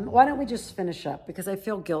 Why don't we just finish up because I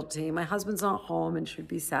feel guilty. My husband's not home and she'd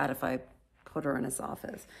be sad if I put her in his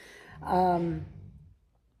office.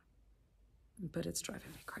 But it's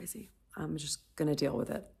driving me crazy. I'm just going to deal with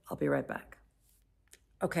it. I'll be right back.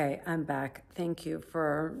 Okay, I'm back. Thank you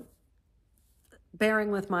for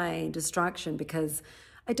bearing with my distraction because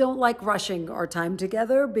I don't like rushing our time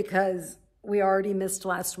together because we already missed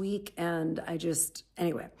last week and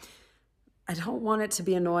anyway, I don't want it to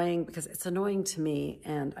be annoying because it's annoying to me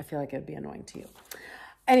and I feel like it'd be annoying to you.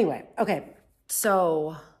 Anyway, okay,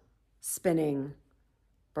 so spinning,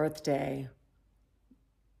 birthday,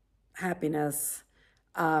 happiness.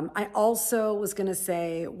 I also was going to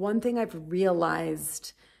say one thing I've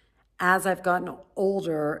realized as I've gotten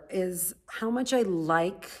older is how much I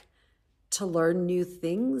like to learn new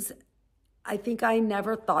things. I think I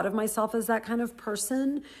never thought of myself as that kind of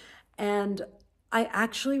person. And I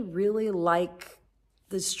actually really like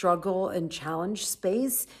the struggle and challenge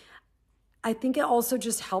space. I think it also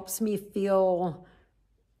just helps me feel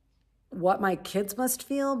what my kids must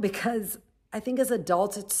feel because I think as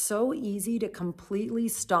adults, it's so easy to completely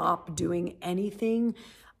stop doing anything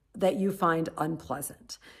that you find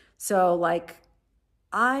unpleasant. So like,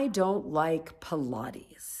 I don't like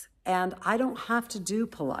Pilates and I don't have to do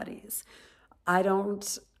Pilates.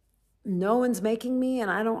 No one's making me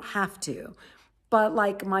and I don't have to. But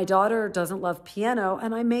like my daughter doesn't love piano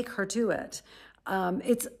and I make her do it. I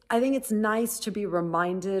think it's nice to be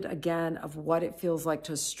reminded again of what it feels like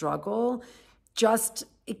to struggle.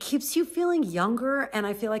 It keeps you feeling younger, and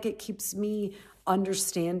I feel like it keeps me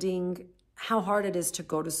understanding how hard it is to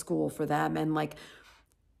go to school for them and like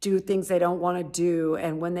do things they don't want to do.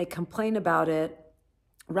 And when they complain about it,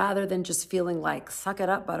 rather than just feeling like, suck it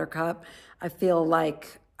up, buttercup, I feel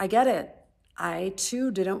like I get it. I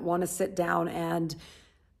too didn't want to sit down and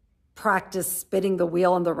practice spinning the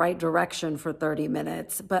wheel in the right direction for 30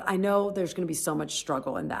 minutes, but I know there's going to be so much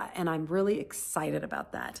struggle in that. And I'm really excited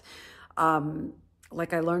about that.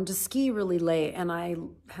 Like I learned to ski really late and I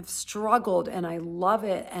have struggled and I love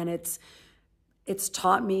it. And it's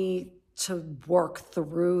taught me to work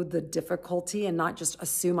through the difficulty and not just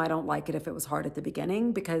assume I don't like it if it was hard at the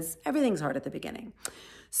beginning, because everything's hard at the beginning.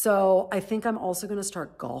 So I think I'm also going to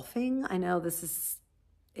start golfing. I know this is,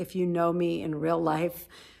 if you know me in real life,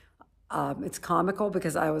 it's comical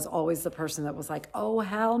because I was always the person that was like, oh,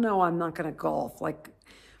 hell no, I'm not going to golf.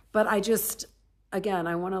 But again,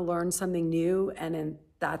 I want to learn something new, and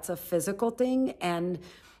that's a physical thing. And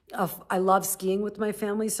I love skiing with my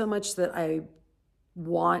family so much that I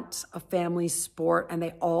want a family sport, and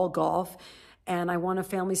they all golf, and I want a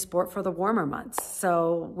family sport for the warmer months.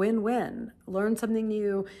 So win-win, learn something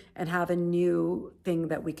new and have a new thing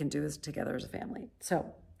that we can do together as a family.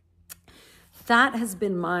 So that has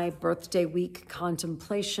been my birthday week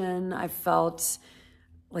contemplation. I felt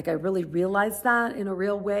like I really realized that in a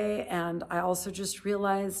real way. And I also just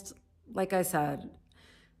realized, like I said,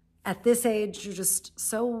 at this age, you're just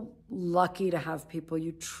so lucky to have people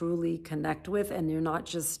you truly connect with, and you're not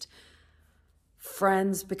just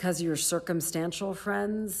friends because you're circumstantial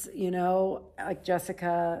friends, like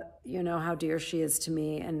Jessica, you know how dear she is to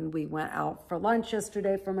me. And we went out for lunch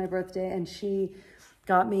yesterday for my birthday, and she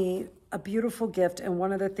got me a beautiful gift. And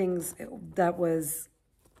one of the things that was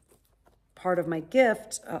part of my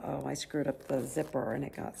gift, I screwed up the zipper and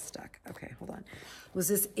it got stuck. Okay, hold on. Was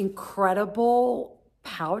this incredible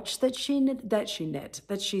pouch that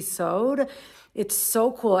she sewed. It's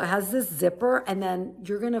so cool. It has this zipper, and then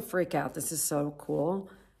you're going to freak out. This is so cool.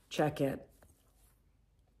 Check it.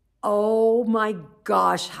 Oh my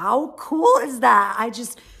gosh, how cool is that?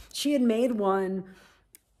 She had made one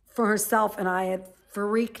for herself, and I had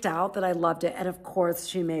freaked out that I loved it. And of course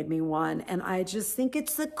she made me one. And I just think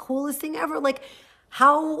it's the coolest thing ever. Like,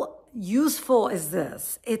 how useful is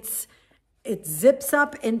this? It zips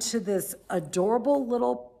up into this adorable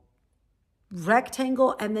little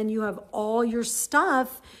rectangle, and then you have all your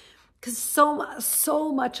stuff. Because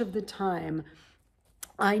so much of the time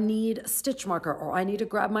I need a stitch marker, or I need to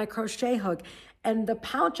grab my crochet hook. And the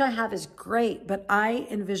pouch I have is great, but I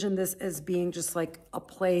envision this as being just like a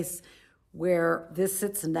place where this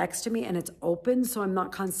sits next to me and it's open, so I'm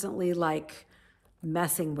not constantly like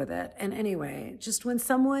messing with it. And anyway, just when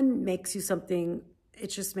someone makes you something, it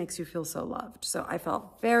just makes you feel so loved. So I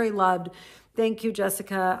felt very loved. Thank you,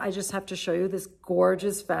 Jessica. I just have to show you this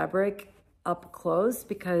gorgeous fabric up close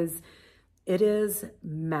because it is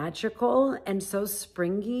magical and so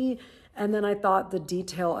springy. And then I thought the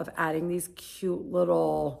detail of adding these cute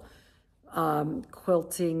little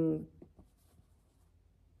quilting,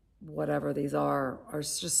 whatever these are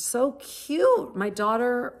just so cute. My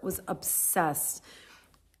daughter was obsessed.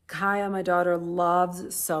 Kaya, my daughter,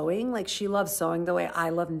 loves sewing. Like, she loves sewing the way I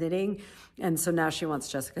love knitting. And so now she wants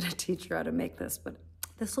Jessica to teach her how to make this. But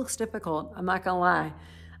this looks difficult. I'm not going to lie.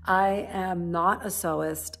 I am not a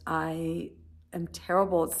sewist. I am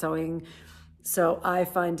terrible at sewing. So I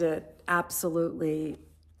find it absolutely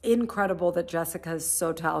incredible that Jessica is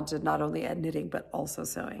so talented, not only at knitting, but also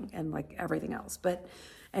sewing and like everything else. But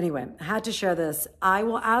anyway, I had to share this. I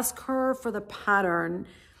will ask her for the pattern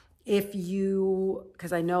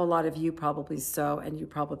because I know a lot of you probably sew and you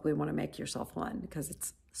probably want to make yourself one because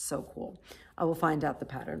it's so cool. I will find out the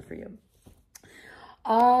pattern for you.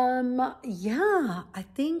 Yeah, I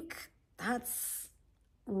think that's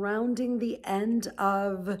rounding the end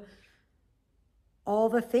of all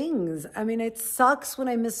the things. I mean, it sucks when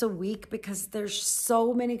I miss a week because there's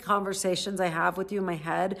so many conversations I have with you in my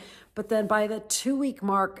head. But then by the 2-week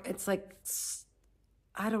mark, it's like,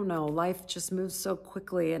 I don't know, life just moves so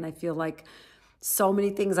quickly. And I feel like so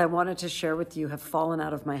many things I wanted to share with you have fallen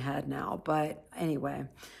out of my head now. But anyway,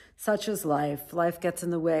 such is life. Life gets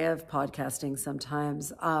in the way of podcasting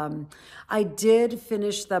sometimes. I did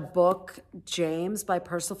finish the book, James by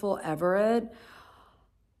Percival Everett.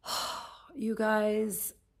 You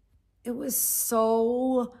guys, it was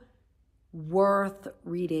so worth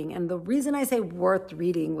reading. And the reason I say worth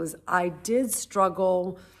reading was I did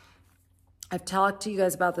struggle. I've talked to you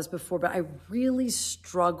guys about this before, but I really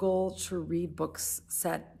struggle to read books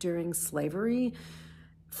set during slavery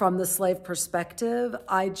from the slave perspective.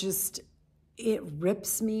 It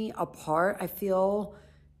rips me apart. I feel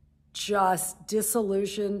just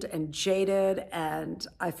disillusioned and jaded, and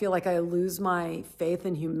I feel like I lose my faith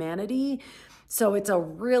in humanity. So it's a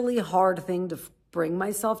really hard thing to bring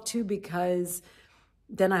myself to because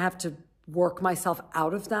then I have to work myself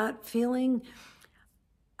out of that feeling.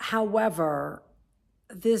 However,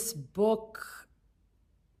 this book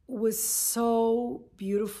was so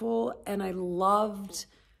beautiful and I loved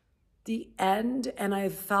the end and I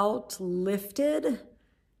felt lifted.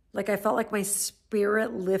 Like I felt like my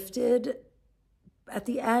spirit lifted at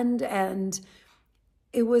the end. And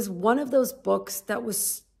it was one of those books that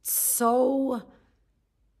was so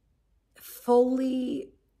fully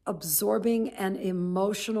absorbing and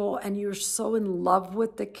emotional. And you're so in love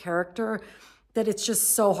with the character that it's just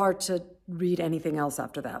so hard to read anything else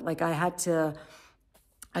after that. Like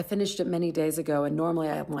I finished it many days ago and normally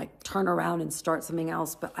I'm like turn around and start something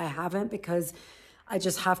else, but I haven't because I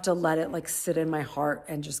just have to let it like sit in my heart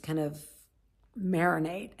and just kind of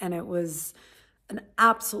marinate. And it was an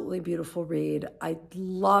absolutely beautiful read. I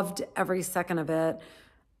loved every second of it.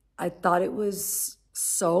 I thought it was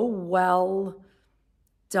so well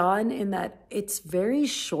done in that it's very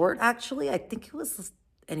short, actually. I think it was,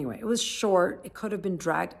 anyway, it was short. It could have been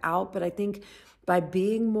dragged out, but I think by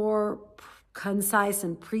being more concise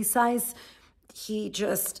and precise, he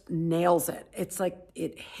just nails it. It's like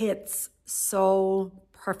it hits so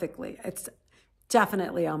perfectly. It's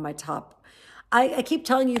definitely on my top. I keep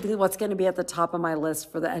telling you what's going to be at the top of my list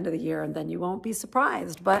for the end of the year, and then you won't be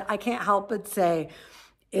surprised. But I can't help but say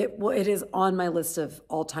it is on my list of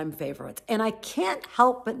all-time favorites. And I can't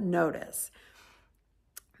help but notice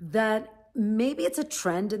that maybe it's a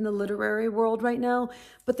trend in the literary world right now,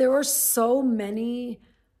 but there are so many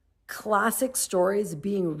classic stories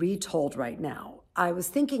being retold right now. I was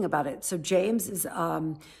thinking about it. So James is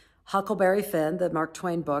Huckleberry Finn, the Mark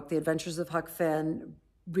Twain book, The Adventures of Huck Finn,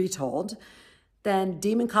 retold. Then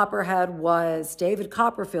Demon Copperhead was David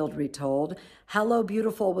Copperfield retold. Hello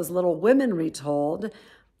Beautiful was Little Women retold.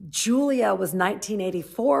 Julia was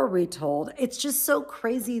 1984 retold. It's just so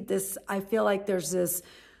crazy. I feel like there's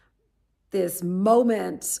this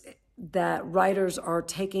moment that writers are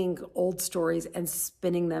taking old stories and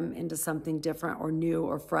spinning them into something different or new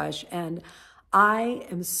or fresh. And I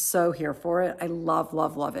am so here for it. I love,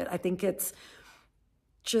 love, love it. I think it's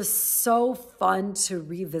just so fun to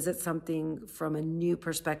revisit something from a new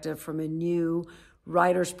perspective, from a new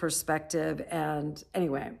writer's perspective. And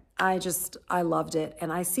anyway, I loved it.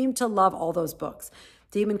 And I seem to love all those books.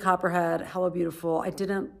 Demon Copperhead, Hello Beautiful. I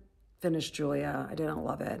didn't finish Julia. I didn't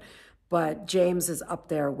love it. But James is up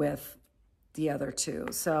there with the other two.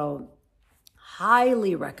 So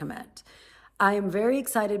highly recommend. I am very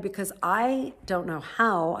excited because I don't know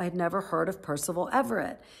how I had never heard of Percival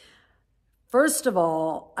Everett. First of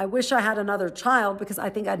all, I wish I had another child because I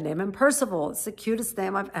think I'd name him Percival. It's the cutest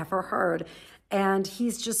name I've ever heard. And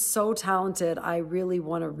he's just so talented. I really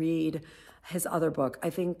want to read his other book. I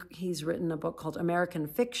think he's written a book called American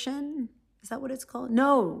Fiction. Is that what it's called?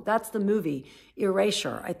 No, that's the movie,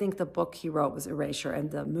 Erasure. I think the book he wrote was Erasure and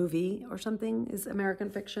the movie or something is American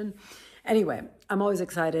Fiction. Anyway, I'm always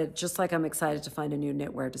excited, just like I'm excited to find a new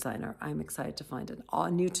knitwear designer. I'm excited to find a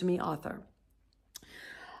new to me author.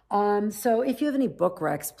 So if you have any book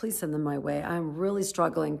recs, please send them my way. I'm really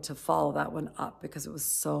struggling to follow that one up because it was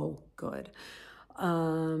so good.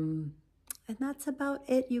 And that's about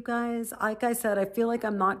it, you guys. Like I said, I feel like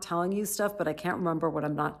I'm not telling you stuff, but I can't remember what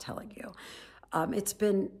I'm not telling you. It's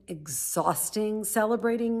been exhausting.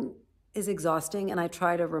 Celebrating is exhausting, and I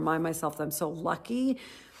try to remind myself that I'm so lucky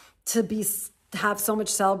to have so much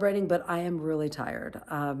celebrating, but I am really tired.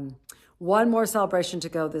 One more celebration to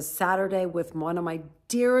go this Saturday with one of my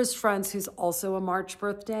dearest friends who's also a March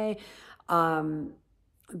birthday.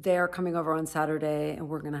 They're coming over on Saturday and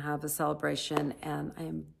we're going to have a celebration. And I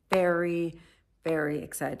am very, very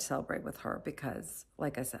excited to celebrate with her because,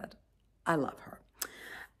 like I said, I love her.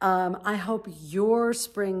 I hope your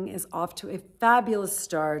spring is off to a fabulous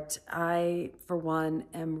start. I, for one,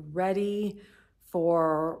 am ready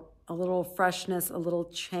for a little freshness, a little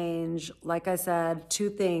change. Like I said,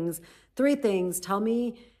 three things. Tell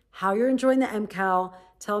me how you're enjoying the MKAL.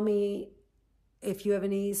 Tell me if you have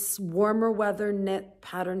any warmer weather knit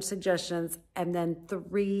pattern suggestions. And then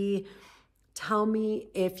 3, tell me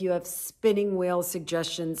if you have spinning wheel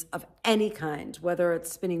suggestions of any kind, whether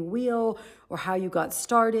it's spinning wheel or how you got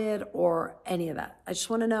started or any of that. I just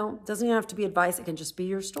want to know. It doesn't even have to be advice. It can just be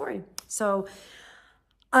your story. So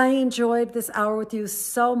I enjoyed this hour with you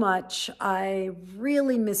so much. I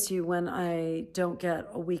really miss you when I don't get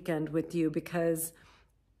a weekend with you because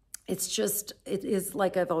it is,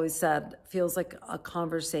 like I've always said, feels like a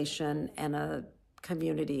conversation and a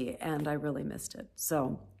community, and I really missed it.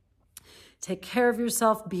 So take care of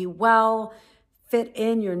yourself, be well, fit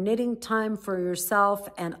in your knitting time for yourself,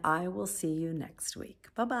 and I will see you next week.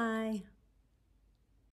 Bye-bye.